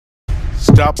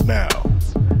Stop Now,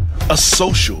 a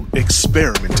social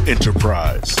experiment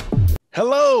enterprise.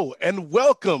 Hello and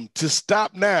welcome to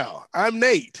Stop Now. I'm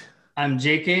Nate. I'm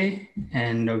JK,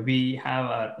 and we have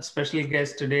a special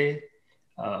guest today.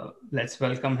 Let's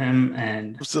welcome him.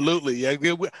 And absolutely, yeah,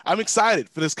 I'm excited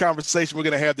for this conversation we're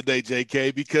going to have today,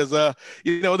 JK, because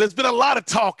there's been a lot of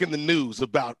talk in the news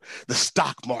about the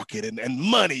stock market and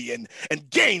money and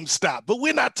GameStop, but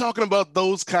we're not talking about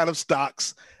those kind of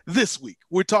stocks this week.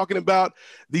 We're talking about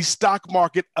the stock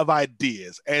market of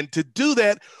ideas, and to do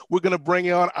that, we're going to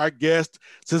bring on our guest,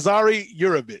 Cezary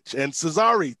Jurovich. And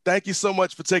Cezary, thank you so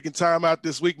much for taking time out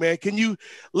this week, man. Can you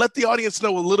let the audience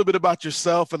know a little bit about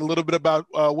yourself and a little bit about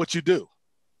what you do?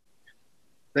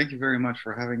 Thank you very much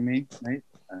for having me, Nate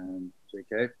and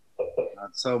JK.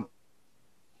 So,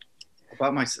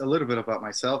 a little bit about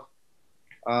myself.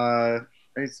 I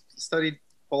studied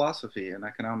philosophy and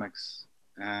economics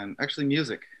and actually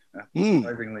music.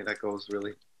 Surprisingly, that goes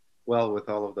really well with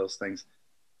all of those things.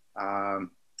 So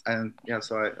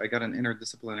I got an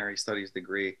interdisciplinary studies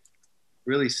degree,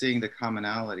 really seeing the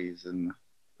commonalities, and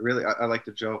really I like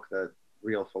to joke that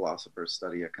real philosophers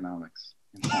study economics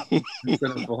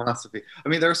instead of philosophy. I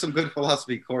mean, there are some good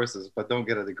philosophy courses, but don't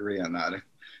get a degree on that.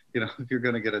 If you're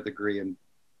going to get a degree in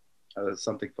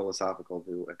something philosophical,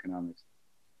 do economics.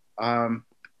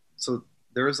 So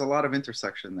there is a lot of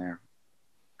intersection there,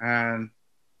 and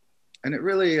it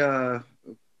really,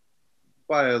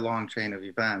 by a long chain of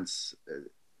events,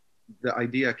 the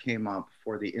idea came up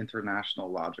for the International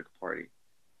Logic Party,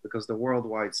 because the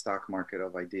worldwide stock market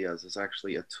of ideas is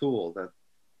actually a tool that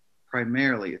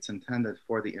primarily it's intended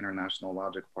for the International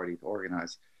Logic Party to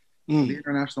organize. So the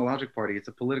International Logic Party, it's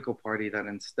a political party that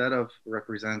instead of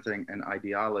representing an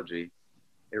ideology,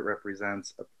 it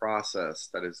represents a process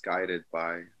that is guided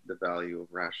by the value of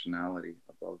rationality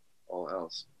above all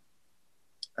else.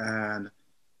 And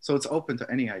so it's open to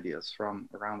any ideas from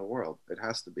around the world. It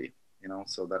has to be,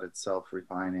 so that it's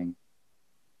self-refining,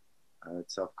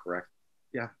 it's self-correct.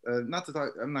 Yeah, I'm not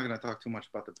going to talk too much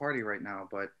about the party right now,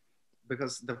 but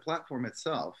because the platform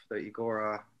itself, the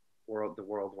Egora, the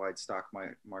worldwide stock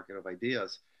market of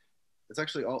ideas, it's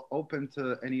actually all open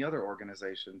to any other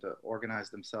organization to organize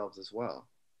themselves as well,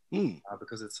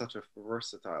 because it's such a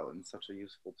versatile and such a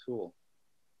useful tool.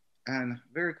 And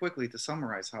very quickly, to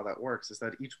summarize how that works, is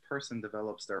that each person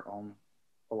develops their own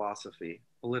philosophy,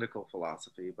 political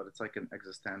philosophy, but it's like an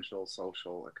existential,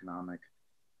 social, economic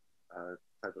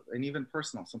type of, and even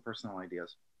some personal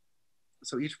ideas.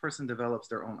 So each person develops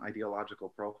their own ideological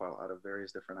profile out of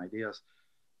various different ideas.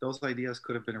 Those ideas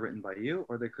could have been written by you,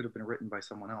 or they could have been written by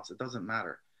someone else. It doesn't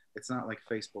matter. It's not like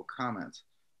Facebook comments.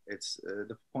 It's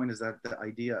the point is that the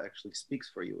idea actually speaks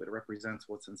for you. It represents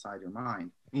what's inside your mind.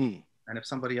 And if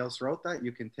somebody else wrote that,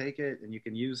 you can take it and you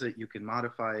can use it, you can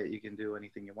modify it, you can do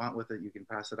anything you want with it, you can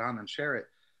pass it on and share it.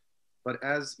 But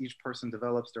as each person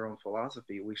develops their own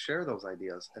philosophy, we share those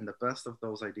ideas, and the best of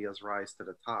those ideas rise to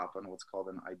the top on what's called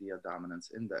an idea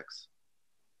dominance index.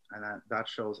 And that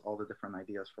shows all the different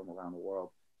ideas from around the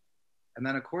world. And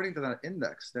then according to that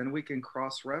index, then we can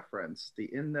cross-reference the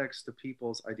index to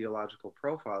people's ideological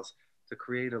profiles to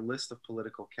create a list of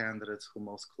political candidates who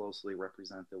most closely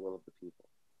represent the will of the people.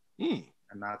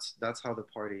 And that's how the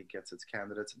party gets its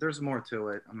candidates. There's more to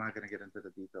it. I'm not going to get into the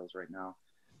details right now.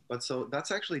 But so that's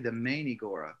actually the main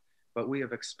Egora, but we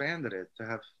have expanded it to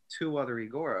have 2 other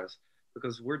Egoras,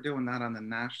 because we're doing that on the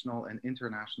national and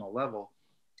international level.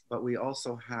 But we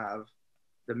also have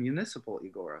the municipal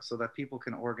Egora, so that people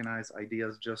can organize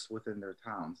ideas just within their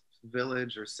towns,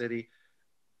 village or city,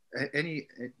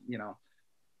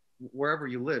 wherever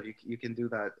you live, you can do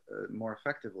that more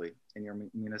effectively in your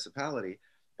municipality.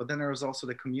 But then there is also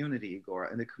the community Egora,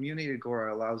 and the community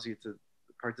Egora allows you to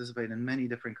participate in many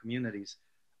different communities.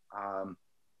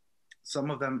 Some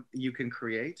of them you can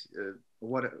create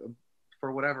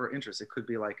for whatever interest. It could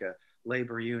be like a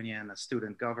labor union, a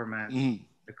student government.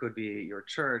 It could be your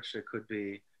church. It could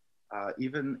be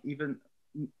even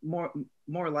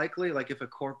more likely, like if a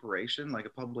corporation, like a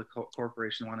public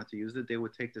corporation wanted to use it, they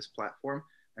would take this platform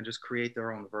and just create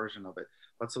their own version of it.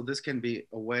 But so this can be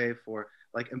a way for,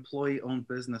 like, employee-owned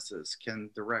businesses can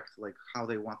direct like how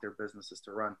they want their businesses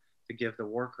to run, to give the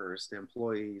workers, the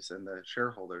employees, and the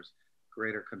shareholders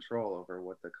greater control over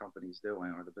what the company's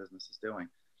doing or the business is doing.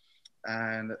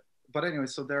 But anyway,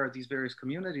 so there are these various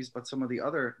communities, but some of the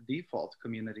other default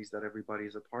communities that everybody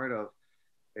is a part of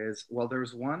is, well,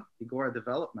 there's one, Egora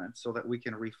development, so that we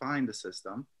can refine the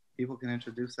system. People can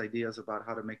introduce ideas about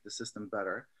how to make the system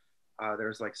better.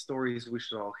 There's like stories we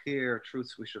should all hear,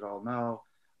 truths we should all know,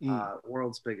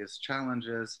 world's biggest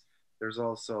challenges. There's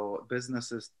also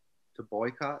businesses to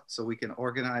boycott, so we can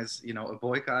organize, a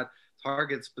boycott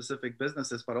target specific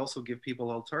businesses, but also give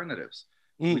people alternatives.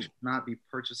 We should not be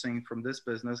purchasing from this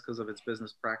business because of its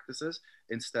business practices.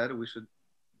 Instead, we should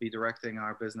be directing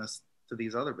our business to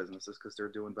these other businesses because they're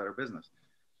doing better business.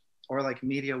 Or like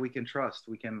media we can trust.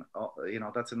 We can,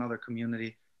 that's another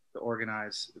community to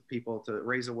organize people to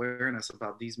raise awareness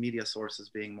about these media sources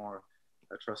being more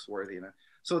trustworthy.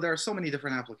 So there are so many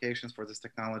different applications for this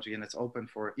technology, and it's open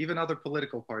for even other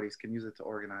political parties can use it to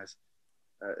organize.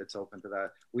 It's open to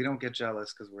that. We don't get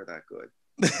jealous because we're that good.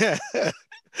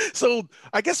 So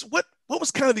I guess what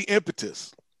was kind of the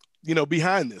impetus,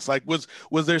 behind this? Like, was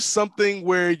there something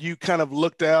where you kind of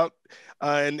looked out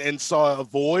and saw a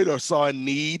void or saw a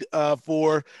need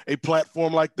for a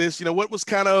platform like this? What was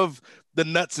kind of the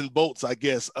nuts and bolts, I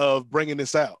guess, of bringing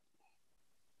this out?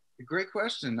 Great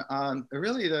question.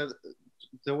 Really,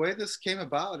 the way this came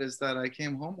about is that I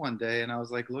came home one day and I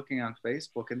was like looking on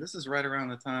Facebook, and this is right around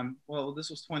the time, well, this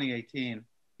was 2018.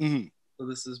 Mm-hmm. So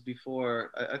this is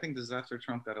before, I think this is after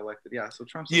Trump got elected. Yeah, so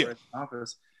Trump's already in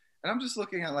office. And I'm just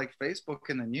looking at like Facebook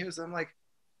and the news. I'm like,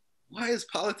 why is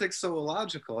politics so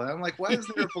illogical? And I'm like, why is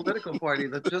there a political party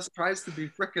that just tries to be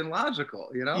freaking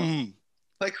logical, Mm-hmm.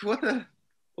 Like what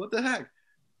the heck?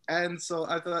 And so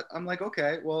I'm like,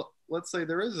 okay, well, let's say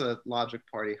there is a logic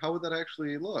party. How would that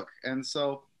actually look? And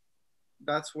so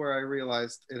that's where I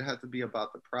realized it had to be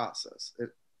about the process. It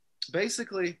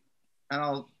basically, and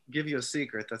I'll give you a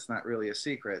secret that's not really a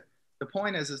secret. The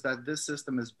point is that this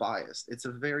system is biased. It's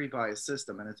a very biased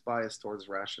system, and it's biased towards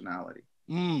rationality.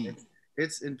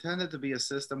 It's intended to be a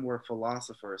system where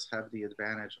philosophers have the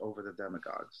advantage over the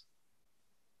demagogues.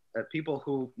 People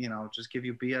who, just give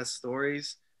you BS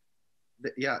stories,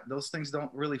 those things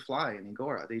don't really fly in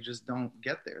Egora. They just don't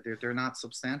get there. They're not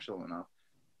substantial enough.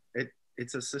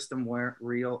 It's a system where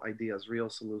real ideas, real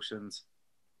solutions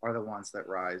are the ones that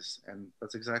rise, and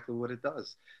that's exactly what it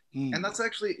does. And that's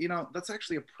actually,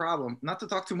 a problem. Not to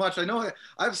talk too much. I know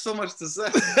I have so much to say,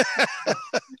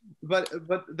 but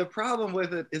the problem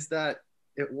with it is that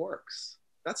it works.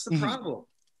 That's the problem,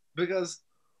 because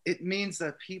it means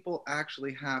that people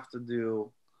actually have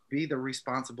to be the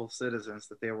responsible citizens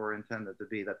that they were intended to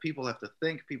be, that people have to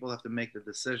think, people have to make the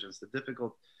decisions, the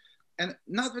difficult, and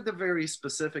not with the very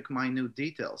specific, minute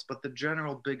details, but the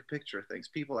general big picture things.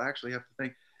 People actually have to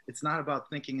think. It's not about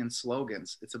thinking in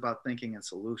slogans. It's about thinking in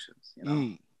solutions,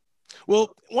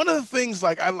 Well, one of the things,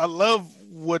 like, I love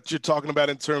what you're talking about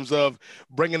in terms of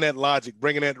bringing that logic,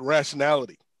 bringing that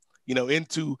rationality,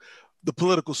 into the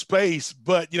political space.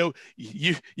 But,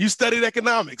 you studied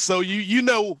economics, so you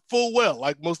know full well,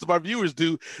 like most of our viewers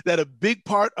do, that a big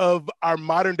part of our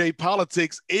modern day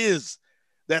politics is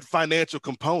that financial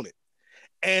component.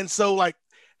 And so, like,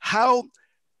 how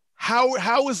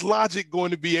is logic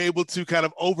going to be able to kind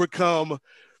of overcome,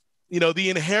 the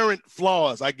inherent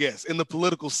flaws, I guess, in the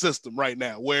political system right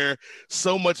now, where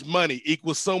so much money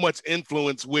equals so much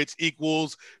influence, which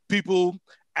equals people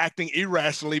acting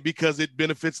irrationally because it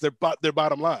benefits their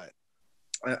bottom line?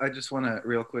 I just want to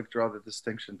real quick draw the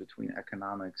distinction between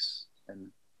economics and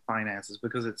finances,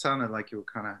 because it sounded like you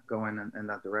were kind of going in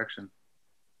that direction.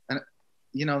 And,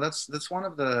 that's one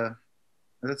of the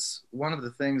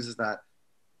things is that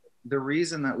the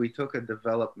reason that we took a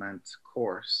development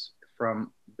course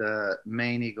from the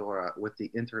main Egora with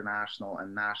the international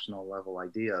and national level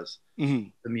ideas,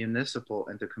 the municipal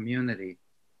and the community,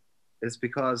 is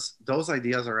because those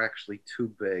ideas are actually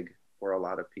too big for a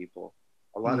lot of people.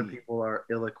 A lot of people are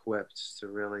ill-equipped to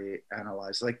really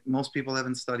analyze. Like, most people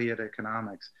haven't studied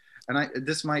economics. And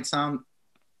this might sound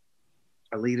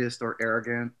elitist or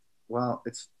arrogant. Well,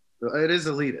 it is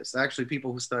elitist. Actually,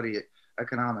 people who study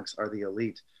economics are the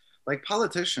elite. Like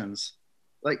politicians,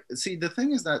 see, the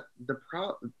thing is that the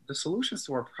solutions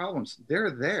to our problems,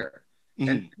 they're there,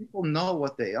 and people know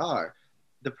what they are.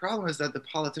 The problem is that the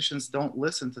politicians don't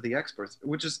listen to the experts,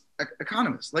 which is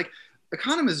economists. Like,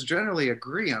 economists generally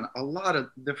agree on a lot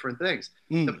of different things.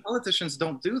 The politicians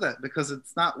don't do that because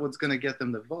it's not what's going to get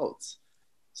them the votes.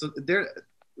 So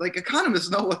economists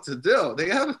know what to do. They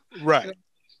have, right.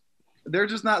 They're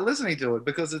just not listening to it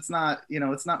because it's not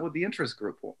what the interest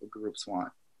groups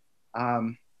want.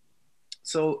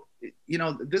 So,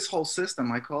 this whole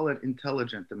system, I call it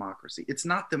intelligent democracy. It's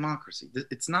not democracy.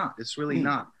 It's really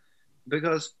not,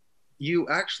 because you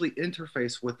actually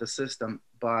interface with the system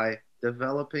by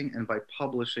developing and by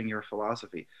publishing your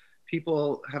philosophy.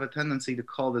 People have a tendency to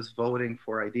call this voting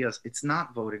for ideas. It's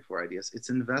not voting for ideas. It's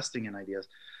investing in ideas,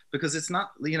 because it's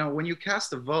not, when you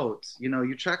cast a vote,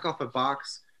 you check off a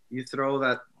box, you throw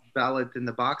that ballot in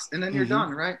the box, and then you're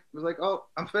done, right? It's like, oh,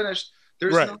 I'm finished.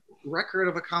 There's no record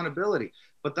of accountability,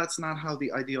 but that's not how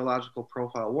the ideological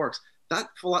profile works. That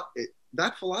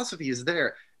philosophy is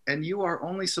there. and you are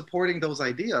only supporting those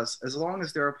ideas as long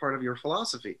as they're a part of your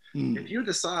philosophy. If you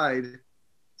decide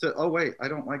to, oh wait, I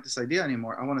don't like this idea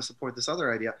anymore, I want to support this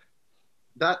other idea,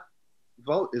 that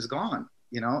vote is gone.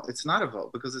 You know, it's not a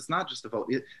vote, because it's not just a vote.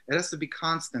 It has to be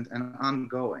constant and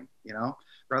ongoing, you know,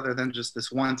 rather than just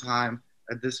this one time,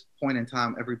 at this point in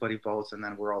time, everybody votes and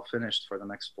then we're all finished for the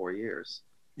next 4 years.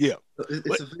 Yeah. So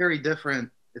it's a very different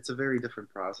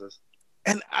process.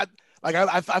 And I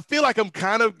feel like I'm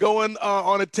kind of going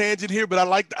on a tangent here, but I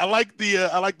like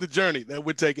the journey that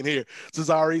we're taking here,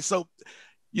 Cesare. So,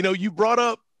 you know, you brought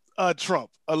up Trump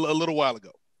a little while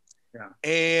ago. Yeah.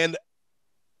 And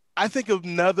I think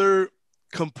another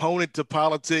component to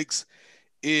politics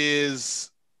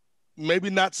is maybe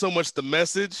not so much the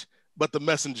message, but the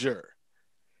messenger.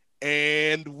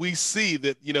 And we see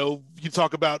that, you know, you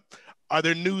talk about, are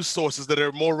there news sources that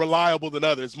are more reliable than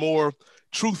others, more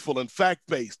truthful and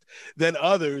fact-based than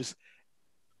others?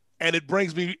 And it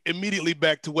brings me immediately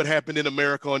back to what happened in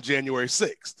America on January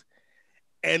 6th.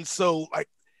 And so, like,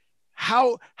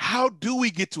 how do we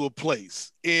get to a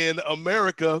place in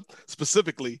America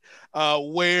specifically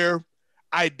where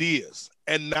ideas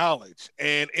and knowledge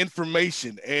and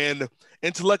information and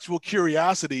intellectual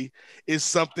curiosity is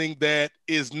something that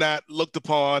is not looked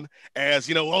upon as,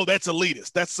 you know, oh, that's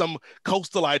elitist, that's some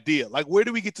coastal idea? Like, where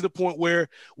do we get to the point where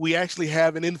we actually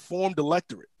have an informed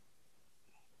electorate?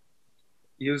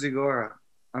 Use Egora.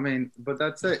 I mean, but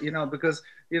that's it, you know, because,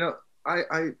 you know,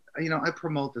 I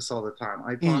promote this all the time.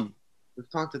 We've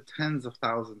talked to tens of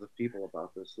thousands of people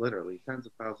about this, literally tens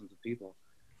of thousands of people.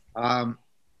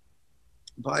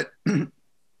 But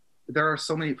there are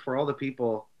so many, for all the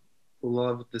people who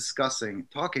love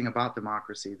talking about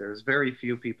democracy, there's very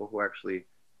few people who actually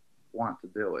want to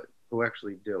do it, who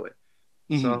actually do it.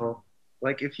 So,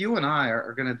 like, if you and I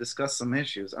are going to discuss some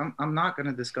issues, I'm not going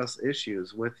to discuss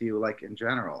issues with you, like, in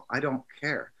general. I don't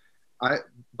care.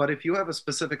 But if you have a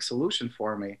specific solution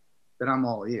for me, then I'm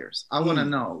all ears. I want to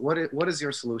know, what is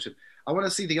your solution? I want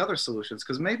to see the other solutions,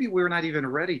 because maybe we're not even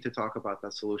ready to talk about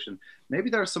that solution. Maybe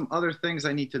there are some other things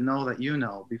I need to know that you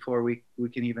know before we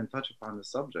can even touch upon the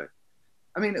subject.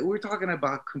 I mean, we're talking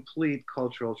about complete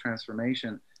cultural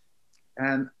transformation.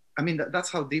 And I mean, that's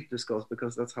how deep this goes,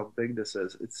 because that's how big this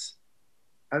is.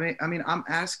 I mean, I'm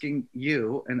asking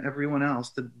you and everyone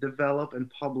else to develop and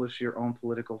publish your own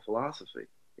political philosophy,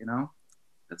 you know?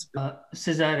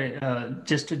 Cesare,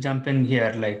 just to jump in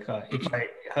here, like, if I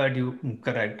heard you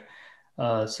correct,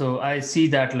 so I see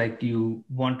that, like, you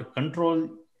want to control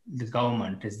the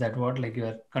government. Is that what, like,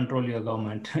 control your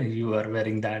government? You are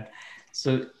wearing that.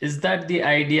 So is that the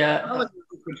idea? I'm telling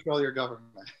you to control your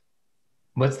government.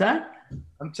 What's that?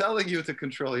 I'm telling you to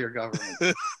control your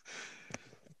government.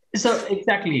 So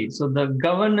exactly. So the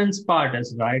governance part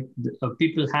is right.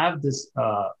 People have this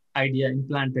idea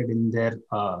implanted in their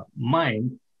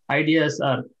mind. Ideas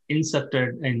are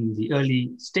inserted in the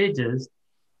early stages,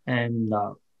 and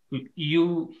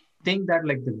you think that,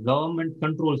 like, the government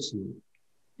controls you.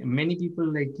 Many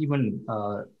people, like, even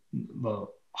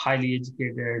highly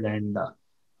educated and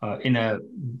in a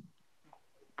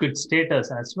good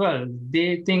status as well,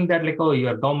 they think that, like, oh,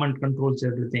 your government controls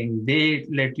everything. They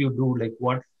let you do, like,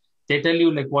 what they tell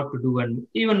you, like, what to do. And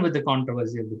even with the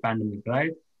controversy of the pandemic,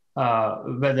 right?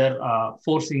 Whether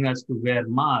forcing us to wear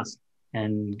masks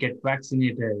and get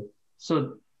vaccinated.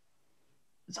 So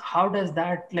how does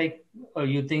that, like,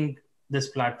 you think this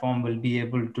platform will be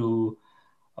able to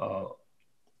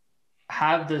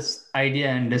have this idea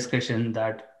and discussion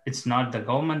that it's not the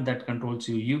government that controls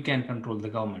you, you can control the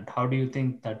government? How do you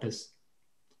think that is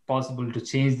possible to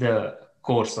change the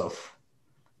course of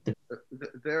the...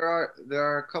 There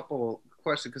are a couple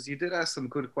questions, because you did ask some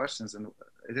good questions and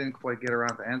I didn't quite get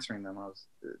around to answering them. I was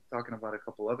talking about a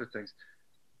couple other things,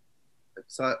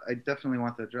 so I definitely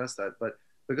want to address that. But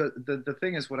because the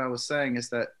thing is, what I was saying is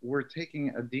that we're taking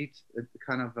a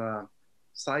kind of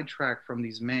sidetrack from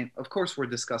these main. Of course, we're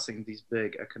discussing these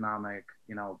big economic,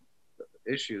 you know,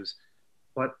 issues,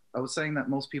 but I was saying that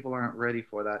most people aren't ready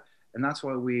for that, and that's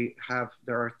why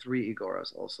there are 3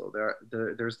 Egoras also.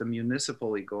 There's the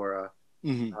municipal Egora,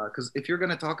 because if you're going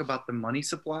to talk about the money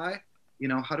supply, you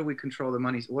know, how do we control the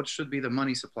money? What should be the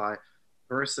money supply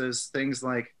versus things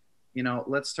like, you know,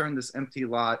 let's turn this empty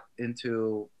lot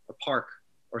into a park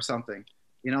or something,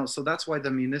 you know? So that's why the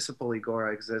municipal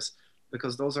Egora exists,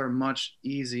 because those are much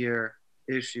easier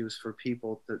issues for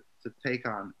people to take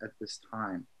on at this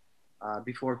time,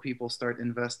 before people start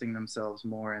investing themselves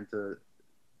more into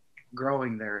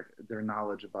growing their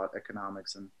knowledge about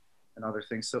economics and other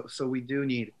things. So we do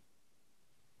need,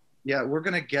 we're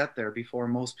going to get there before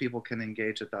most people can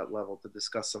engage at that level to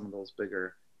discuss some of those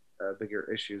bigger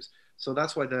bigger issues. So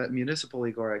that's why the municipal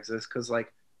Agora exists, because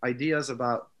like ideas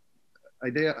about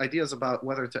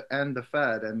whether to end the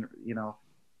Fed and, you know,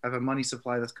 have a money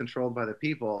supply that's controlled by the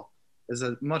people is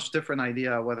a much different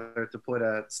idea whether to put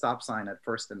a stop sign at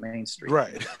First and Main Street.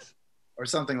 Right. Or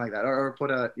something like that, or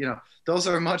put a, you know, those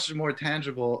are much more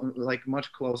tangible, like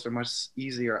much closer, much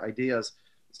easier ideas.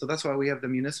 So that's why we have the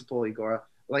municipal Agora.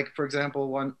 Like, for example,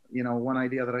 one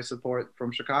idea that I support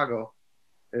from Chicago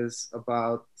is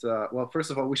about, well, first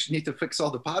of all, we should need to fix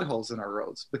all the potholes in our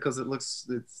roads because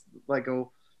it's like a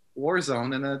war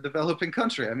zone in a developing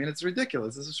country. I mean, it's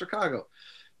ridiculous. This is Chicago.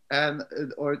 And,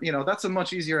 or, you know, that's a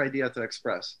much easier idea to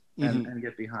express and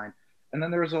get behind. And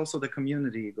then there's also the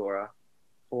community Agora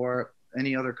for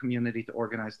any other community to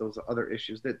organize those other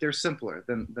issues that they're simpler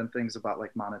than things about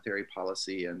like monetary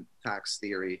policy and tax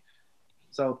theory.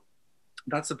 So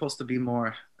that's supposed to be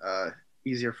more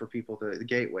easier for people to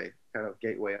gateway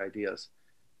ideas.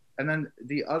 And then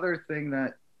the other thing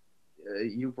that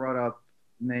you brought up,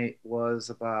 Nate, was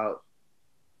about,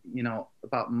 you know,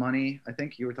 about money. I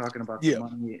think you were talking about the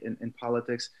money in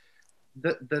politics.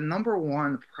 The number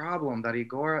one problem that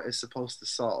Agora is supposed to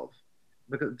solve,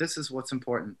 because this is what's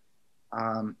important,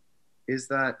 is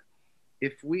that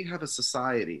if we have a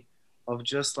society of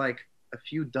just like a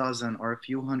few dozen or a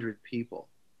few hundred people,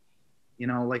 you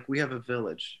know, like we have a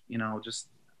village, you know, just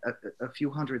a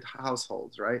few hundred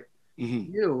households, right?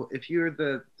 If you're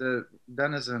the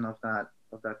denizen of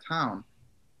that town,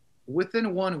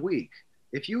 within 1 week,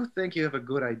 if you think you have a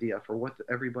good idea for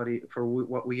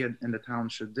what we in the town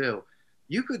should do,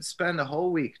 you could spend a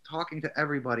whole week talking to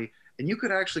everybody, and you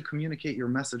could actually communicate your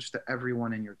message to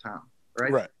everyone in your town,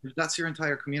 right? That's your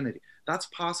entire community. That's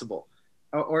possible.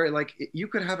 Or like you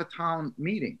could have a town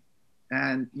meeting,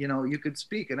 and, you know, you could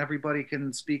speak, and everybody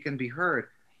can speak and be heard.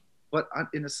 But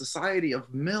in a society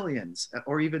of millions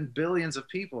or even billions of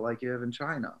people, like you have in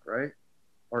China, right,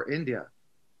 or India,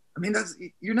 I mean,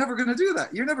 you're never going to do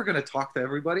that. You're never going to talk to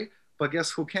everybody. But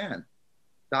guess who can?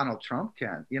 Donald Trump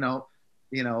can. You know,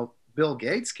 Bill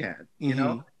Gates can. You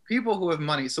know, people who have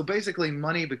money. So basically,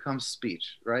 money becomes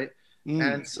speech, right?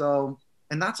 And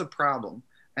that's a problem.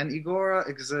 And Agora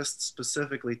exists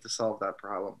specifically to solve that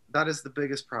problem. That is the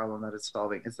biggest problem that it's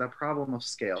solving. It's that problem of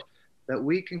scale, that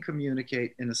we can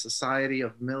communicate in a society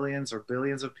of millions or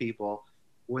billions of people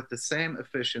with the same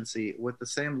efficiency, with the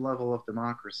same level of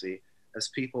democracy as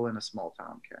people in a small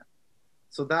town can.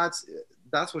 So that's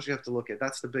what you have to look at.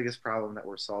 That's the biggest problem that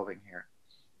we're solving here.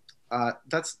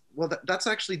 That's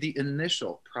actually the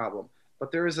initial problem.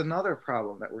 But there is another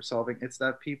problem that we're solving. It's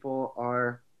that people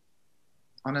are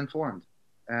uninformed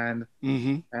and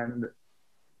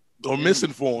or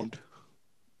misinformed.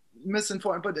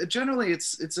 But generally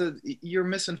you're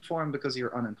misinformed because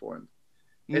you're uninformed.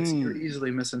 You're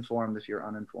easily misinformed if you're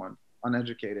uninformed,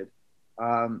 uneducated.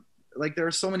 Like there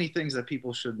are so many things that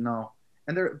people should know,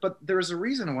 but there's a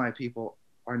reason why people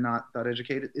are not that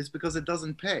educated, is because it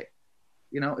doesn't pay.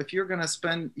 You know, if you're going to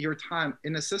spend your time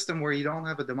in a system where you don't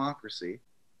have a democracy,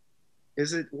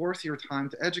 is it worth your time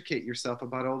to educate yourself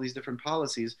about all these different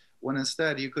policies when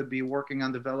instead you could be working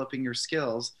on developing your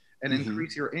skills and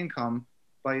increase your income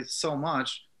by so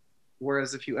much?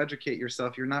 Whereas if you educate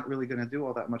yourself, you're not really going to do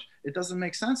all that much. It doesn't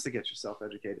make sense to get yourself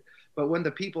educated. But when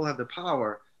the people have the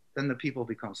power, then the people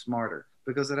become smarter,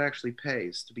 because it actually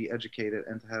pays to be educated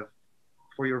and to have,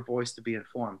 for your voice to be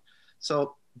informed.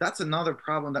 So that's another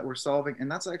problem that we're solving. And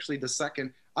that's actually the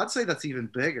second, I'd say that's even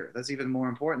bigger. That's even more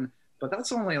important. But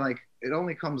that's only like, it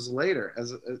only comes later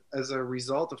as a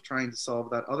result of trying to solve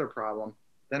that other problem.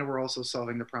 Then we're also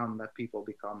solving the problem that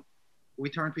we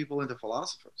turn people into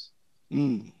philosophers.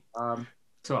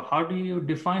 So how do you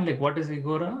define, like, what is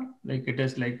Agora? Like, it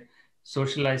is like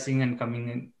socializing and coming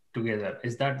in together.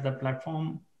 Is that the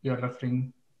platform you're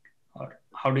referring, or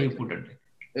how do you put it?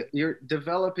 You're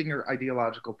developing your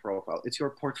ideological profile. It's your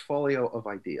portfolio of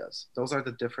ideas. Those are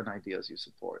the different ideas you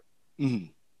support.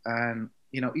 And,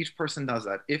 you know, each person does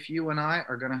that. If you and I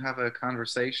are going to have a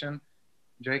conversation,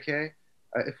 JK,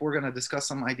 if we're going to discuss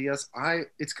some ideas,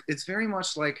 it's very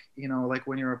much like, you know, like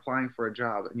when you're applying for a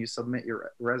job and you submit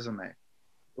your resume.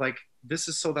 Like, this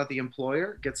is so that the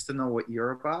employer gets to know what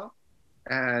you're about,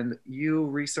 and you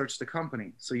research the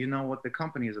company so you know what the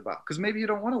company is about. Because maybe you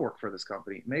don't want to work for this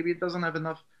company. Maybe it doesn't have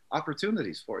enough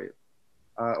opportunities for you.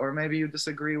 Or maybe you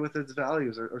disagree with its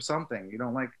values or something. You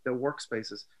don't like the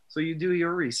workspaces. So you do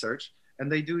your research,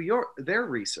 and they do their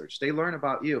research. They learn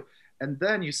about you. And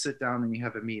then you sit down and you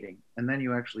have a meeting, and then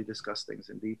you actually discuss things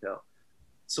in detail.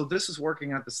 So this is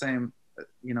working at the same,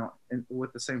 you know,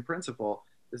 with the same principle,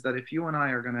 is that if you and I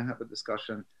are going to have a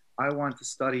discussion, I want to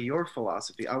study your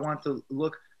philosophy. I want to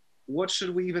look what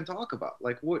should we even talk about?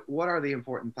 Like, what are the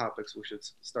important topics we should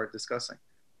start discussing?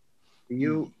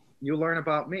 You learn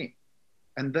about me,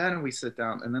 and then we sit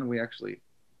down, and then we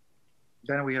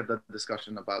have the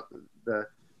discussion about the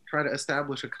try to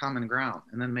establish a common ground,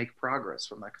 and then make progress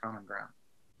from that common ground.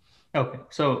 Okay,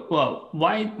 so well,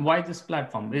 why this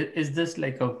platform? Is this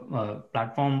like a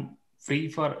platform free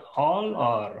for all,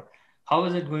 or how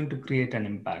is it going to create an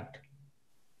impact?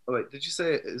 Oh wait, did you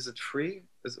say is it free?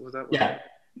 Was that what? Yeah.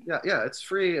 Yeah, it's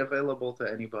free, available to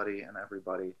anybody and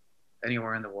everybody,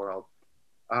 anywhere in the world.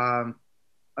 I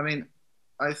mean,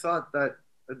 I thought that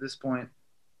at this point,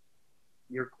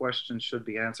 your question should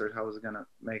be answered. How is it going to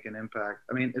make an impact?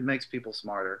 I mean, it makes people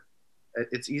smarter.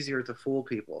 It's easier to fool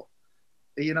people.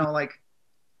 You know, like,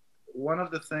 one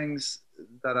of the things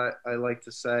that I like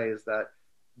to say is that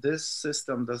this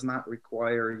system does not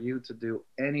require you to do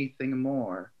anything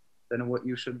more than what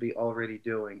you should be already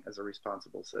doing as a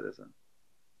responsible citizen.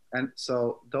 And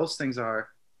so those things are,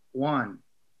 one,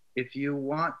 if you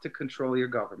want to control your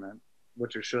government,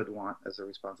 which you should want as a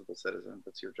responsible citizen,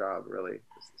 that's your job, really,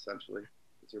 essentially,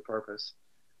 it's your purpose.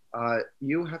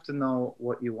 You have to know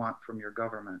what you want from your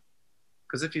government.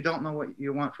 Because if you don't know what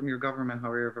you want from your government,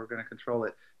 how are you ever going to control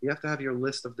it? You have to have your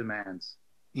list of demands.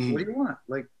 What do you want?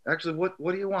 Like, actually, what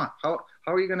do you want? How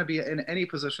are you going to be in any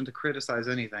position to criticize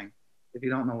anything if you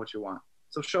don't know what you want?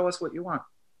 So show us what you want.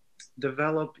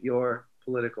 Develop your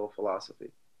political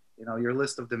philosophy, you know, your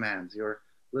list of demands, your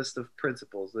list of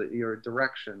principles, your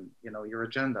direction, you know, your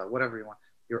agenda, whatever you want,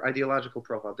 your ideological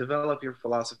profile. Develop your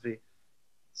philosophy.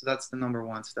 So that's the number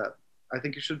one step. I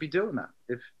think you should be doing that.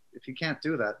 If you can't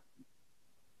do that,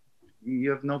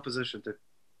 you're in no position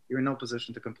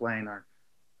to complain or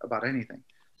about anything.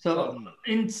 So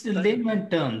in layman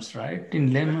terms, right?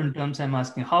 In layman terms, I'm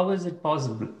asking, how is it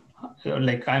possible?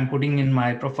 Like, I'm putting in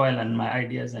my profile and my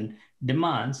ideas and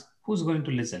demands. Who's going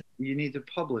to listen? You need to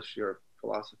publish your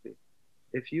philosophy.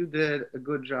 If you did a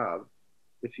good job,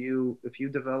 if you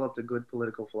developed a good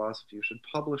political philosophy, you should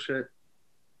publish it,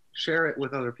 share it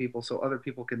with other people so other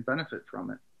people can benefit from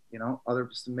it. You know,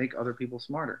 others to make other people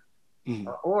smarter.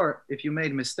 Or if you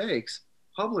made mistakes,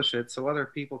 publish it so other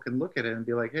people can look at it and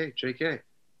be like, hey, JK,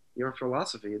 your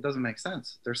philosophy, it doesn't make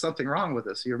sense. There's something wrong with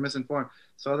this. You're misinformed.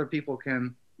 So other people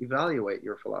can evaluate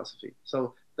your philosophy.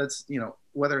 So that's, you know,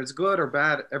 whether it's good or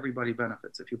bad, everybody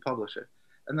benefits if you publish it.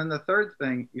 And then the third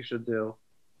thing you should do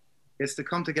is to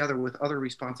come together with other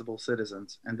responsible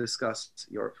citizens and discuss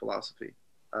your philosophy.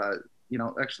 You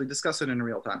know, actually discuss it in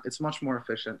real time. It's much more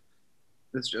efficient.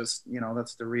 It's just, you know,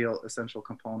 that's the real essential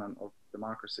component of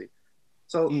democracy.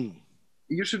 So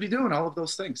you should be doing all of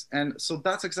those things. And so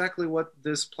that's exactly what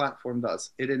this platform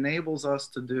does. It enables us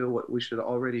to do what we should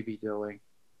already be doing.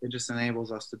 It just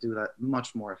enables us to do that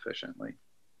much more efficiently.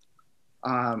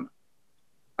 I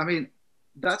mean,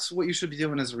 that's what you should be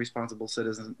doing as a responsible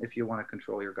citizen if you want to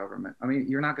control your government. I mean,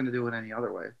 you're not going to do it any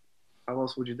other way. How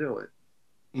else would you do it?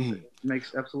 It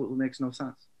absolutely makes no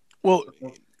sense. Well,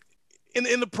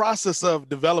 in the process of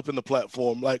developing the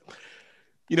platform, like,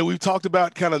 you know, we've talked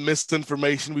about kind of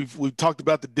misinformation. We've talked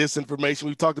about the disinformation.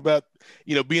 We've talked about,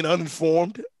 you know, being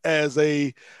uninformed as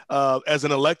an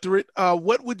electorate.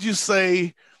 What would you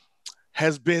say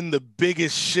has been the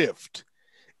biggest shift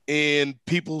in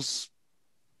people's,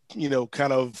 you know,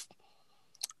 kind of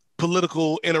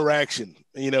political interaction,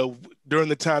 you know, during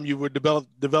the time you were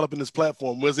developing this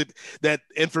platform? Was it that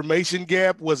information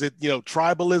gap? Was it, you know,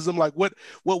 tribalism? Like, what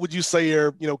would you say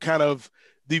are, you know, kind of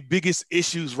the biggest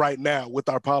issues right now with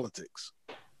our politics?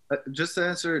 Just to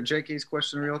answer JK's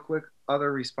question real quick,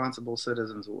 other responsible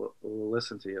citizens will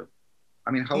listen to you.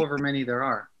 I mean, however many there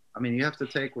are. I mean, you have to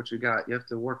take what you got. You have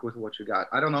to work with what you got.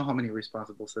 I don't know how many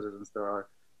responsible citizens there are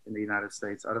in the United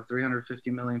States. Out of 350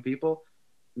 million people,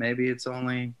 maybe it's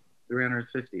only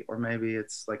 350, or maybe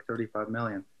it's like 35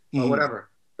 million, or whatever.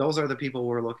 Those are the people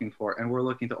we're looking for, and we're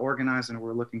looking to organize, and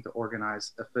we're looking to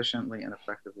organize efficiently and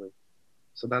effectively.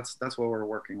 So that's what we're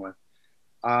working with.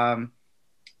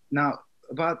 Now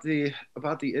about the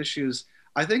issues,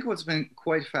 I think what's been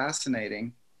quite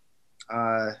fascinating,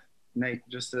 Nate,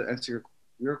 just to answer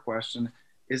your question,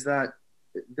 is that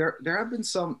there have been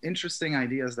some interesting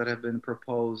ideas that have been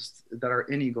proposed that are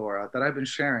in Egora that I've been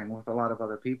sharing with a lot of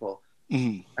other people.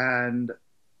 And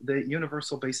the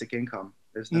universal basic income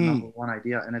is the number one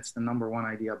idea, and it's the number one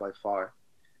idea by far.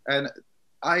 And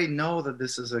I know that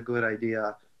this is a good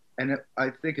idea, and I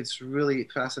think it's really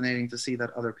fascinating to see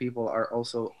that other people are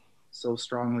also so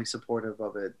strongly supportive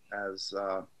of it.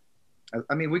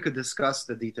 I mean, we could discuss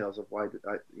the details of why,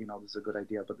 you know, this is a good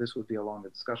idea, but this would be a longer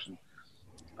discussion.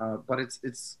 But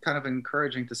it's kind of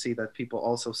encouraging to see that people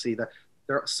also see that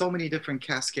there are so many different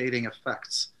cascading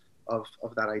effects of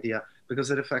that idea,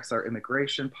 because it affects our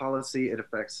immigration policy. It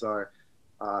affects our,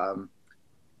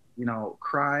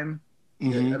 crime. I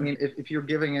mean, if you're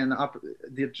giving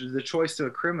the choice to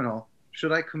a criminal,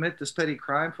 should I commit this petty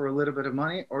crime for a little bit of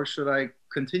money, or should I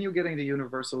continue getting the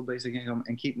universal basic income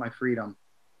and keep my freedom?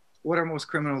 What are most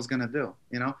criminals going to do?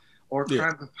 Or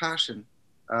crime of passion.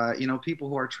 People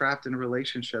who are trapped in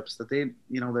relationships that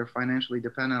they're financially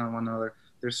dependent on one another.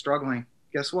 They're struggling.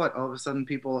 Guess what? All of a sudden,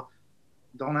 people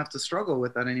don't have to struggle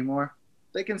with that anymore.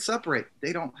 They can separate.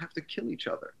 They don't have to kill each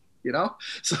other.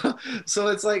 So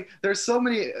it's like there's so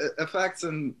many effects,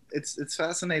 and it's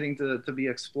fascinating to be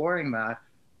exploring that.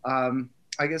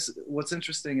 I guess what's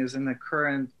interesting is in the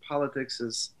current politics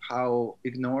is how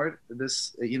ignored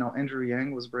this. Andrew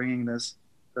Yang was bringing this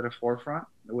to the forefront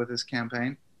with his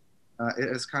campaign. It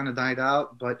has kind of died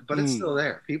out, but it's still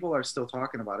there. People are still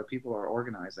talking about it. People are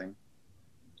organizing.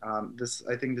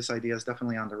 I think this idea is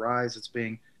definitely on the rise. It's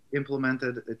being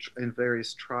implemented in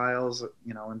various trials,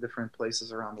 in different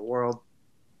places around the world.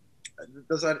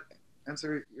 Does that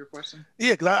answer your question?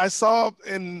 Yeah, because I saw,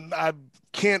 and I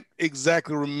can't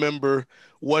exactly remember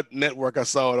what network I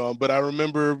saw it on, but I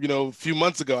remember, a few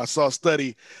months ago, I saw a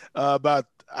study about,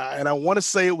 and I want to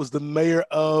say it was the mayor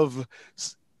of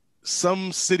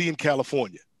some city in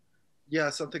California. Yeah,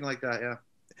 something like that, yeah.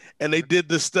 And they did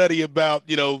this study about,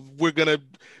 we're going to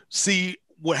see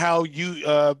how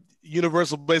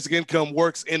universal basic income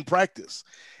works in practice.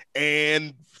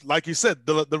 And like you said,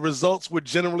 the results were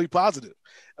generally positive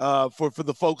for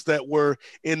the folks that were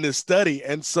in this study.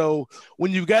 And so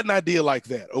when you've got an idea like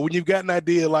that, or when you've got an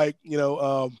idea like,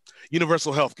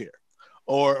 universal healthcare,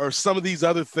 or some of these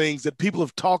other things that people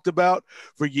have talked about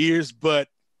for years, but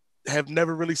have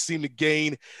never really seemed to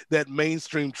gain that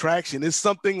mainstream traction, is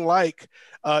something like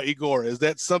Egora. Is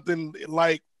that something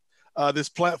like this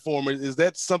platform? Is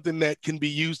that something that can be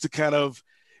used to kind of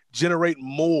generate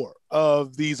more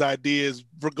of these ideas,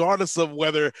 regardless of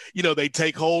whether, they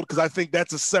take hold? Because I think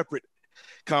that's a separate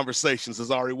conversation,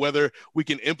 Cesare, whether we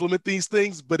can implement these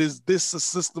things, but is this a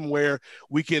system where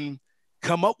we can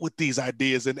come up with these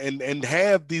ideas and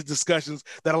have these discussions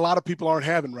that a lot of people aren't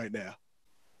having right now?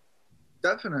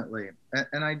 Definitely.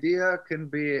 An idea can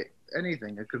be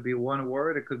anything. It could be one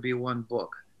word. It could be one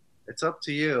book. It's up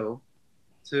to you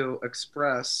to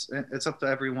express. It's up to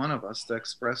every one of us to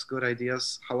express good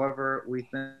ideas however we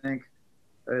think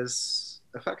is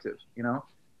effective.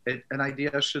 An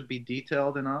idea should be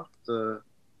detailed enough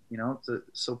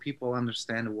so people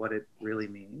understand what it really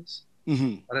means.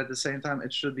 Mm-hmm. But at the same time,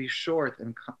 it should be short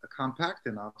and compact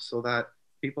enough so that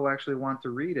people actually want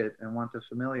to read it and want to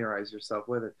familiarize yourself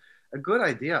with it. A good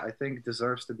idea, I think,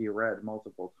 deserves to be read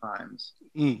multiple times,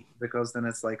 because then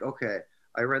it's like, okay,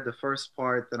 I read the first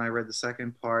part, then I read the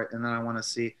second part, and then I want to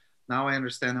see, now I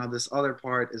understand how this other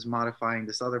part is modifying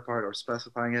this other part or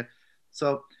specifying it.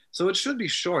 So it should be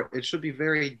short. It should be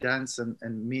very dense and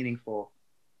meaningful.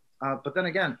 But then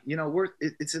again,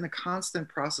 it's in a constant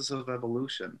process of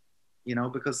evolution,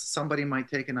 because somebody might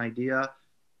take an idea,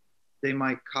 they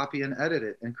might copy and edit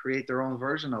it and create their own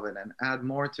version of it and add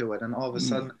more to it. And all of a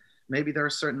sudden, maybe there are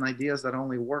certain ideas that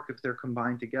only work if they're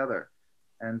combined together.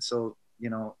 And so,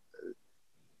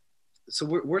 so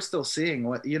we're still seeing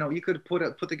what, you could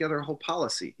put together a whole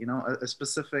policy, a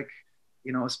specific,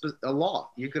 a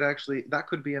law. You could actually, that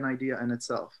could be an idea in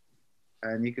itself,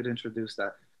 and you could introduce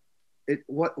that.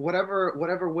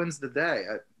 Whatever wins the day,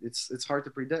 it's hard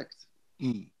to predict.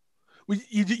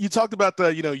 You talked about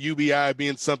the UBI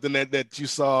being something that you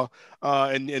saw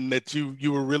and that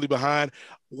you were really behind.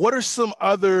 What are some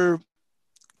other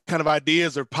kind of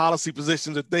ideas or policy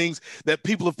positions or things that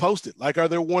people have posted? Like, are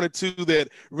there one or two that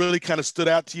really kind of stood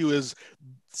out to you as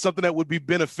something that would be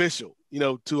beneficial,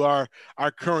 to our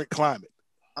current climate?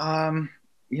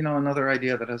 Another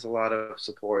idea that has a lot of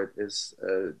support is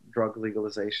drug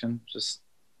legalization. Just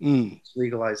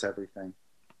legalize everything.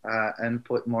 And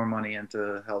put more money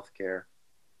into healthcare,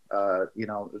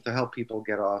 to help people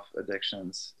get off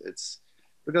addictions. It's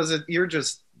because you're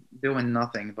just doing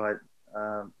nothing but,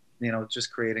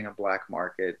 just creating a black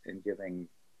market and giving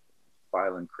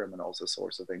violent criminals a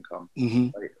source of income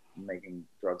by making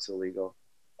drugs illegal.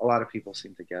 A lot of people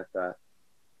seem to get that.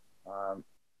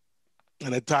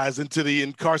 And it ties into the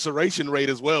incarceration rate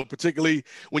as well, particularly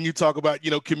when you talk about,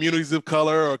 communities of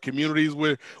color or communities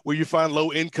where you find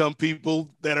low income people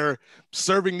that are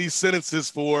serving these sentences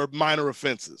for minor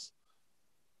offenses.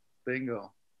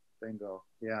 Bingo.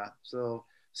 Yeah. So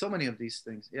many of these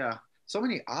things. Yeah. So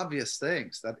many obvious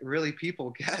things that really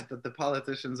people get that the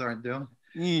politicians aren't doing.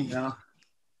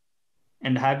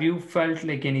 And have you felt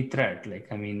like any threat? Like,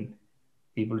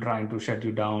 people trying to shut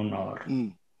you down or...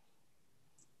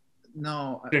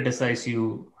 No, criticize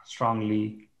you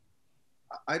strongly?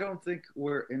 I don't think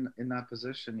we're in that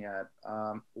position yet.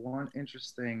 One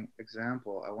interesting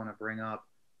example I want to bring up,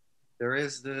 there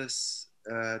was this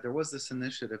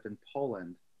initiative in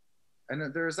Poland,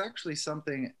 and there's actually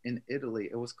something in Italy.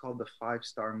 It was called the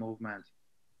Five-Star Movement.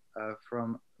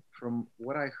 From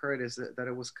what I heard is that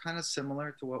it was kind of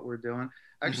similar to what we're doing.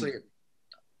 Actually,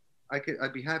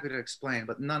 I'd be happy to explain,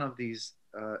 but none of these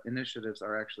initiatives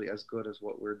are actually as good as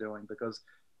what we're doing, because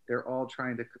they're all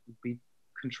trying to be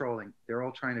controlling. They're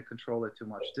all trying to control it too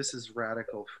much. This is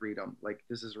radical freedom. Like,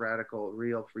 this is radical,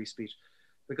 real free speech.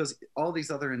 Because all these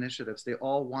other initiatives, they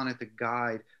all wanted to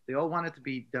guide, they all wanted to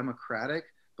be democratic,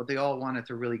 but they all wanted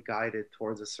to really guide it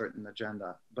towards a certain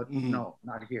agenda. But no,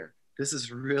 not here. This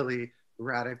is really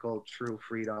radical, true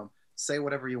freedom. Say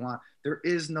whatever you want. There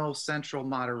is no central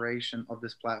moderation of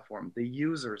this platform. The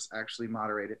users actually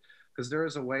moderate it, because there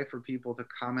is a way for people to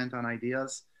comment on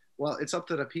ideas. Well, it's up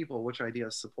to the people which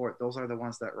ideas support. Those are the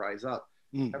ones that rise up.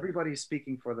 Everybody's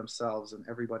speaking for themselves, and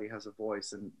everybody has a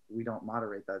voice, and we don't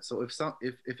moderate that. So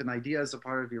if an idea is a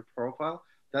part of your profile,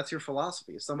 that's your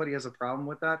philosophy. If somebody has a problem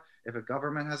with that, if a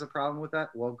government has a problem with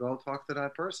that, well, go talk to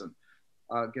that person.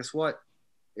 Guess what?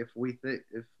 If we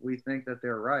think that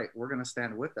they're right, we're going to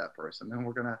stand with that person, and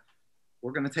we're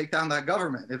going to take down that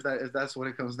government if that's what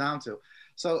it comes down to.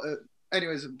 So,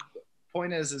 anyways,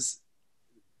 point is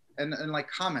and like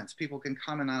comments, people can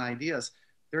comment on ideas.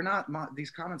 They're not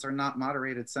these comments are not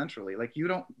moderated centrally. Like, you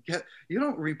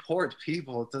don't report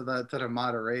people to the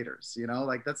moderators. You know,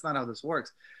 like, that's not how this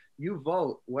works. You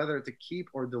vote whether to keep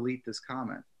or delete this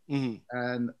comment,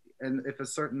 and if a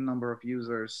certain number of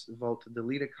users vote to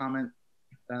delete a comment,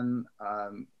 then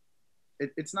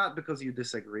it's not because you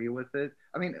disagree with it.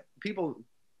 I mean, people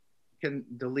can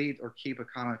delete or keep a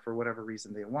comment for whatever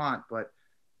reason they want, but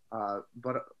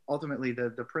ultimately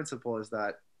the principle is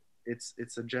that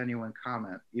it's a genuine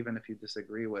comment, even if you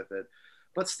disagree with it.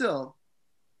 But still,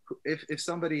 if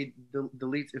somebody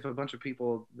deletes, if a bunch of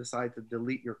people decide to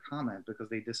delete your comment because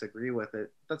they disagree with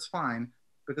it, that's fine,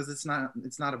 because it's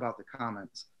not about the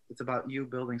comments. It's about you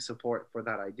building support for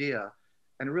that idea.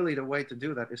 And really, the way to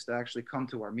do that is to actually come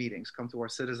to our meetings, come to our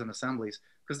citizen assemblies,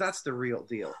 because that's the real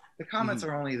deal. The comments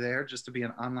are only there just to be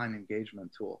an online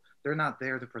engagement tool. They're not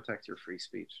there to protect your free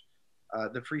speech.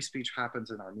 The free speech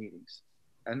happens in our meetings.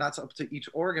 And that's up to each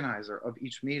organizer of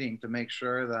each meeting to make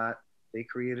sure that they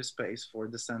create a space for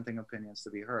dissenting opinions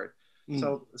to be heard.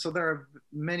 So there are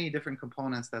many different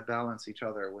components that balance each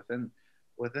other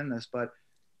within this. But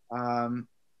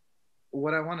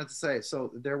what I wanted to say,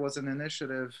 so there was an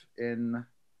initiative in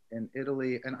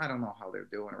Italy, and I don't know how they're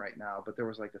doing right now, but there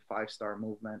was like a 5-star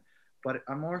movement. But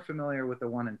I'm more familiar with the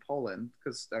one in Poland,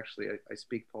 because actually I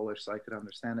speak Polish, so I could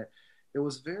understand it. It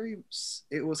was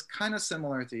kind of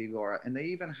similar to Egora, and they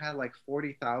even had like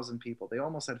 40,000 people. They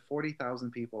almost had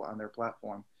 40,000 people on their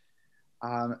platform.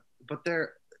 But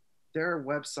their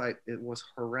website, it was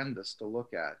horrendous to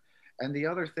look at. And the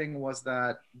other thing was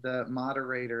that the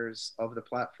moderators of the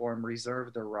platform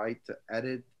reserved the right to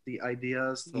edit the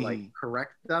ideas, to like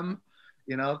correct them,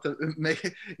 to make,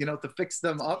 to fix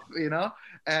them up,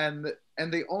 and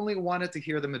they only wanted to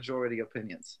hear the majority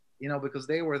opinions, because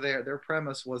they were there. Their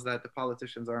premise was that the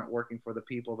politicians aren't working for the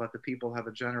people, but the people have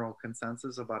a general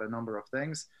consensus about a number of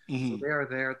things. So they are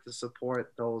there to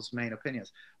support those main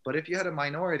opinions. But if you had a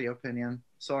minority opinion,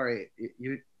 sorry,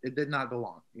 it did not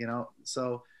belong,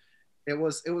 So it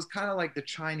was kind of like the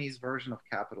Chinese version of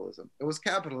capitalism. It was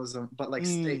capitalism, but like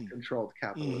state-controlled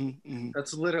capitalism.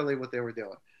 That's literally what they were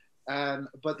doing.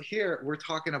 But here we're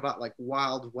talking about like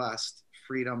Wild West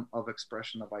freedom of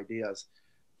expression of ideas.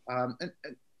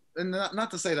 And not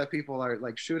to say that people are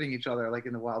like shooting each other like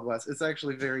in the Wild West. It's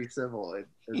actually very civil,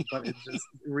 but it's just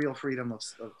real freedom of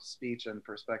speech and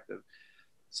perspective.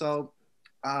 So,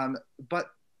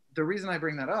 but the reason I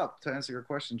bring that up, to answer your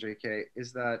question, JK,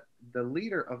 is that the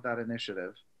leader of that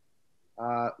initiative,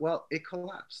 well, it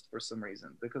collapsed for some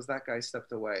reason because that guy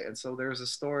stepped away. And so there's a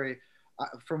story,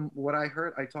 from what I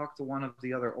heard, I talked to one of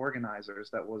the other organizers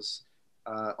that was,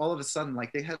 all of a sudden,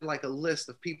 like they had like a list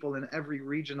of people in every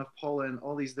region of Poland,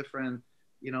 all these different,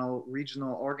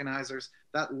 regional organizers.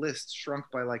 That list shrunk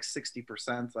by like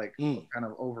 60%, like kind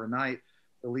of overnight.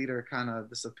 The leader kind of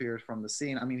disappeared from the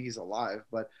scene. I mean, he's alive,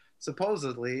 but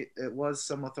supposedly it was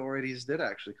some authorities did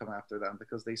actually come after them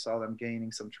because they saw them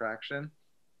gaining some traction,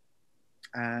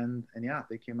 and yeah,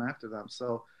 they came after them.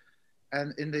 So,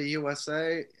 and in the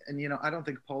USA, and I don't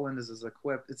think Poland is as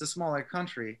equipped. It's a smaller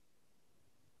country,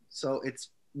 so it's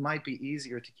might be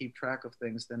easier to keep track of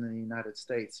things than in the United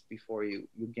States before you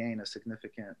gain a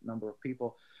significant number of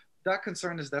people. That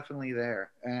concern is definitely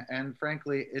there, and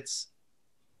frankly,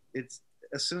 it's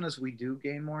as soon as we do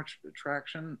gain more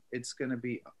traction, it's going to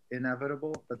be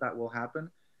inevitable that will happen.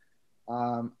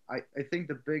 I think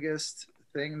the biggest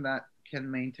thing that can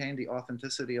maintain the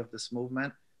authenticity of this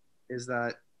movement is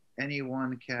that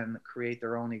anyone can create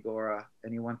their own Egora.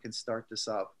 Anyone can start this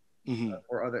up,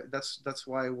 or other. That's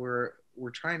why we're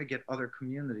trying to get other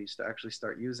communities to actually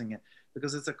start using it,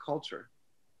 because it's a culture.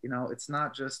 You know, it's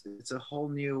not just, it's a whole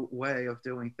new way of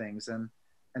doing things. And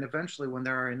eventually when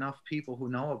there are enough people who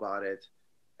know about it,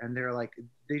 and they're like,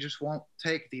 they just won't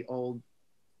take the old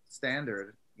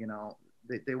standard, you know,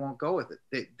 they won't go with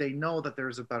it. They know that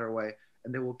there's a better way,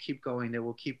 and they will keep going. They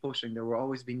will keep pushing. There will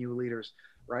always be new leaders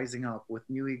rising up with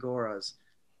new Egoras,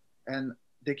 and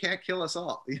they can't kill us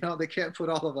all. You know, they can't put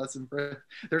all of us in prison.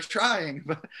 They're trying,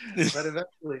 but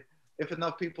eventually, if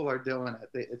enough people are doing it,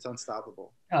 it's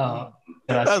unstoppable. I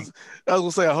was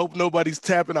gonna say, I hope nobody's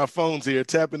tapping our phones here,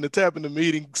 tapping the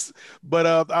meetings. But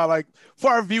I like,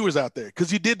 for our viewers out there,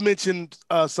 because you did mention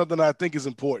something I think is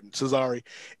important, Cesare,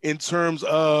 in terms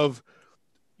of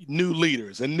new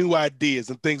leaders and new ideas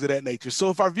and things of that nature.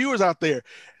 So if our viewers out there,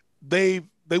 they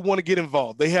want to get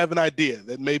involved, they have an idea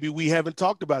that maybe we haven't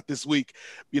talked about this week,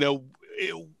 you know,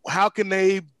 how can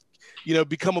they, you know,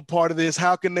 become a part of this?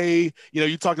 How can they, you know,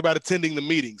 you talked about attending the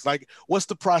meetings. Like, what's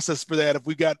the process for that? If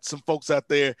we got some folks out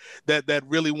there that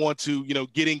really want to, you know,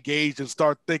 get engaged and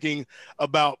start thinking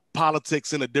about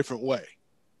politics in a different way.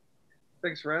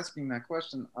 Thanks for asking that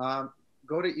question.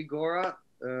 Go to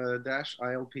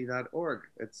Egora-ILP.org.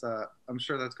 It's I'm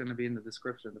sure that's going to be in the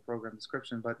description, the program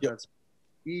description, but that's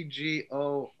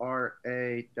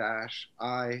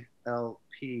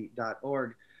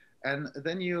Egora-ILP.org. And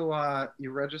then you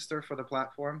register for the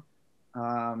platform.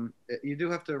 You do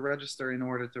have to register in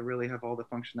order to really have all the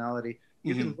functionality.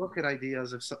 You can look at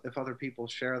ideas if other people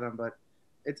share them, but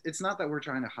it's not that we're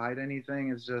trying to hide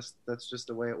anything. It's just, that's just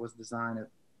the way it was designed.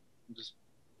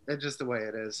 It's just the way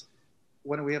it is.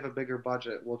 When we have a bigger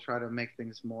budget, we'll try to make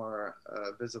things more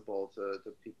visible to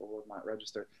people who might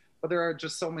register. But there are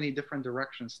just so many different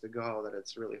directions to go that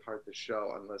it's really hard to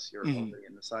show unless you're already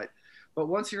in the site. But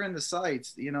once you're in the site,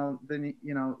 you know, then,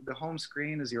 you know, the home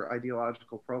screen is your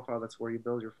ideological profile. That's where you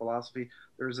build your philosophy.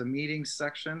 There's a meetings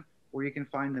section where you can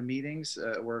find the meetings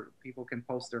where people can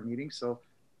post their meetings. So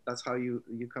that's how you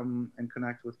come and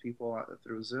connect with people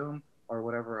through Zoom or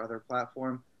whatever other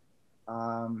platform.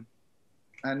 And,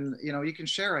 you know, you can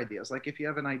share ideas. Like if you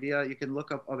have an idea, you can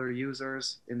look up other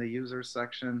users in the users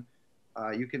section.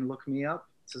 You can look me up,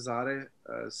 Cesare,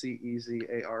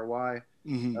 Cezary.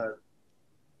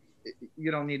 You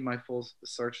don't need my full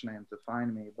search name to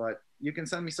find me, but you can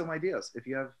send me some ideas. If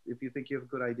you think you have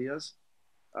good ideas,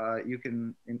 you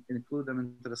can include them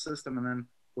into the system. And then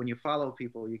when you follow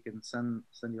people, you can send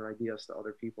your ideas to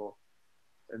other people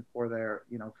and for their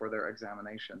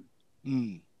examination.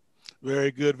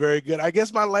 Very good. Very good. I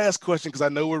guess my last question, because I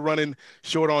know we're running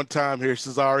short on time here,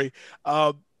 Cesare,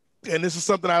 and this is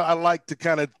something I like to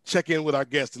kind of check in with our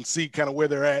guests and see kind of where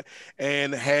they're at,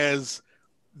 and has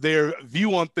their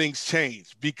view on things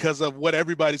changed because of what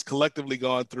everybody's collectively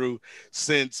gone through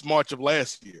since March of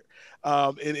last year.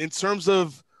 In terms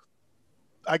of,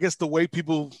 I guess, the way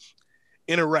people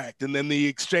interact and then the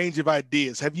exchange of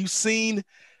ideas, have you seen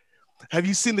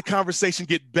the conversation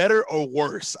get better or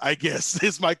worse, I guess,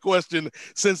 is my question,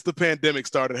 since the pandemic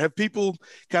started? Have people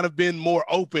kind of been more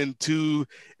open to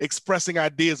expressing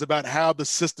ideas about how the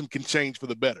system can change for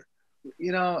the better?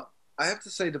 You know, I have to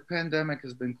say the pandemic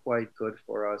has been quite good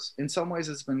for us. In some ways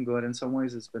it's been good, in some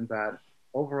ways it's been bad.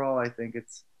 Overall, I think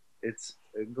it's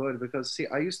good because, see,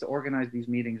 I used to organize these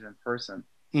meetings in person.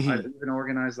 I've even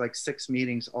organized like 6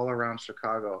 meetings all around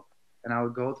Chicago. And I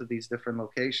would go to these different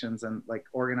locations and like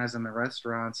organize them in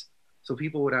restaurants. So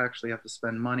people would actually have to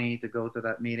spend money to go to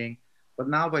that meeting. But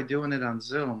now by doing it on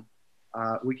Zoom,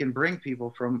 we can bring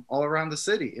people from all around the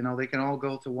city. You know, they can all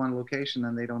go to one location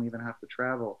and they don't even have to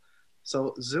travel.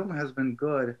 So Zoom has been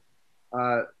good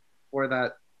for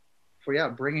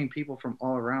bringing people from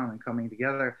all around and coming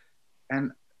together.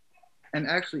 And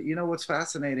actually, you know, what's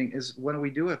fascinating is when we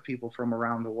do have people from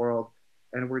around the world,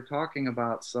 and we're talking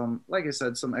about some, like I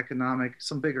said, some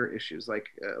bigger issues like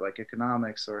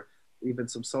economics or even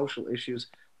some social issues.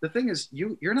 The thing is,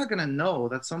 you're not going to know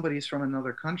that somebody's from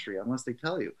another country unless they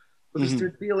tell you, because they're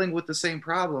dealing with the same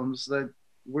problems that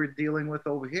we're dealing with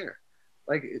over here.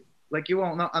 Like you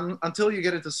won't know until you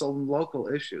get into some local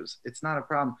issues. It's not a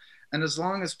problem. And as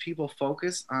long as people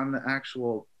focus on the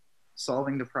actual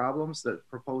solving the problems, the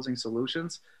proposing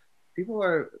solutions, people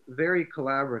are very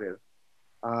collaborative.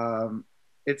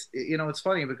 It's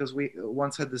funny because we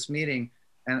once had this meeting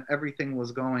and everything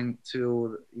was going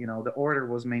to, you know, the order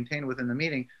was maintained within the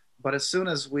meeting. But as soon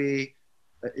as we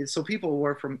So people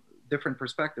were from different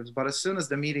perspectives, but as soon as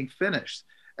the meeting finished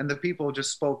and the people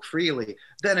just spoke freely,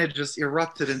 then it just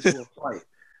erupted into a fight.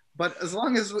 But as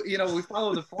long as, you know, we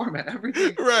follow the format,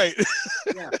 everything. Right.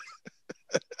 Yeah.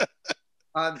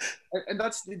 And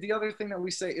that's the other thing that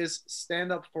we say is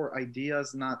stand up for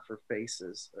ideas, not for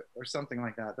faces, or something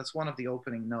like that. That's one of the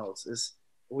opening notes is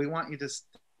we want you to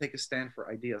take a stand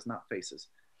for ideas, not faces.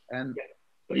 And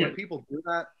when people do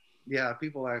that, yeah,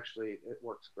 people actually, it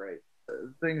works great.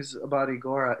 The things about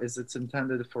Egora is it's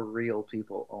intended for real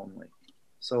people only.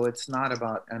 So it's not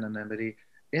about anonymity.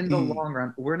 In the long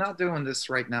run, we're not doing this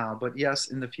right now, but yes,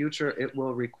 in the future, it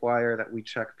will require that we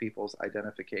check people's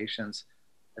identifications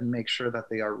and make sure that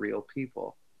they are real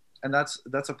people. And that's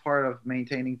a part of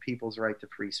maintaining people's right to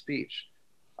free speech.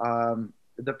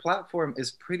 The platform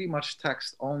is pretty much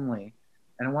text only.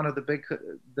 And one of the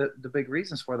big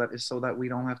reasons for that is so that we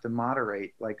don't have to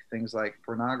moderate like things like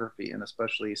pornography, and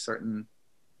especially certain,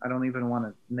 I don't even want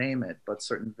to name it, but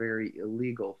certain very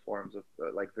illegal forms of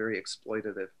like very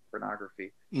exploitative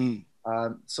pornography.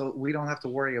 So we don't have to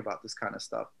worry about this kind of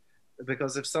stuff,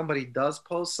 because if somebody does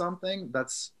post something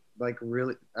that's like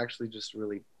really, actually just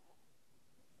really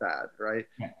bad, right?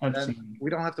 Then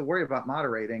we don't have to worry about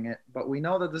moderating it, but we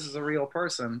know that this is a real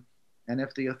person. And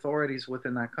if the authorities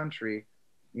within that country,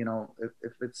 you know,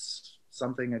 if it's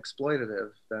something exploitative,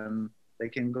 then they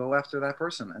can go after that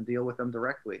person and deal with them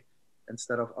directly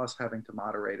instead of us having to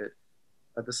moderate it.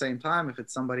 At the same time, if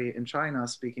it's somebody in China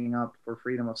speaking up for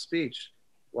freedom of speech,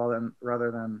 well then, rather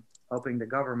than helping the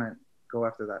government go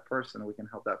after that person, we can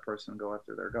help that person go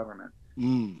after their government.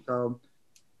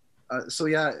 So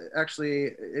yeah,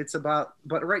 actually it's about,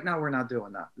 but right now we're not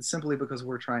doing that. It's simply because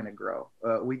we're trying to grow.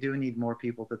 We do need more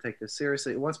people to take this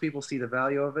seriously. Once people see the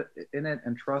value of it in it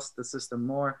and trust the system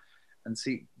more and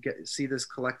see this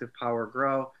collective power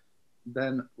grow,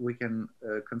 then we can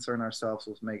concern ourselves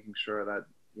with making sure that,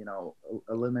 you know,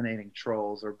 eliminating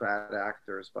trolls or bad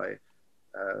actors by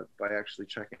actually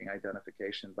checking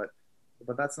identification. But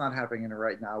that's not happening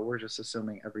right now. We're just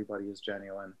assuming everybody is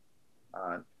genuine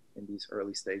in these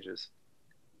early stages.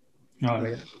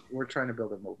 We're trying to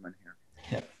build a movement here.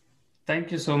 Yeah.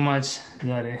 Thank you so much,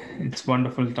 Zare. It's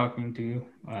wonderful talking to you.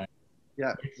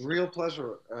 Yeah, real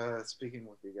pleasure speaking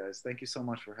with you guys. Thank you so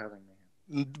much for having me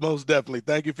here. Most definitely.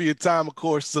 Thank you for your time, of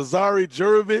course. Cezary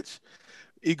Jurovic,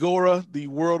 Egora, the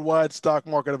worldwide stock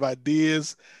market of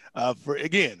ideas. For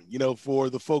again, you know, for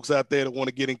the folks out there that want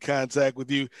to get in contact with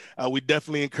you, we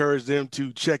definitely encourage them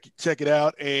to check it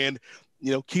out and,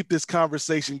 you know, keep this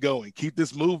conversation going, keep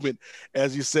this movement,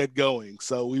 as you said, going.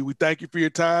 So we thank you for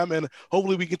your time, and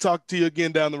hopefully we can talk to you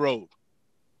again down the road.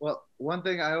 Well, one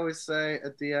thing I always say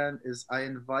at the end is I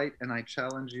invite and I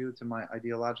challenge you to my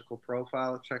ideological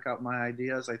profile. Check out my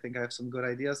ideas. I think I have some good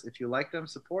ideas. If you like them,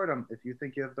 support them. If you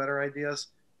think you have better ideas,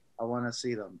 I want to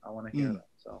see them. I want to hear them.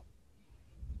 So.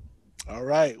 All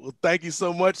right. Well, thank you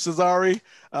so much, Cezary.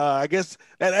 I guess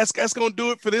that's going to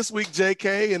do it for this week,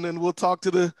 JK, and then we'll talk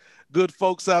to the good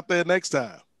folks out there next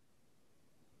time.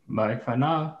 Bye for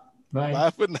now. Bye. Bye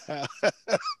for now.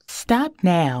 Stop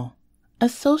Now, a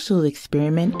social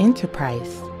experiment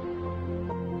enterprise.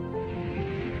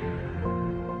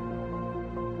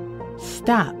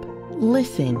 Stop,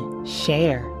 listen,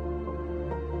 share.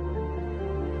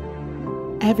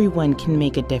 Everyone can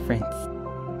make a difference.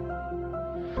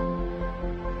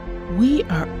 We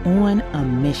are on a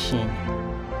mission.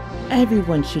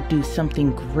 Everyone should do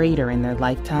something greater in their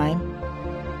lifetime.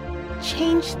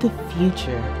 Change the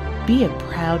future. Be a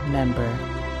proud member.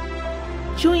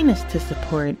 Join us to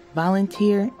support,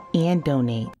 volunteer, and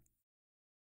donate.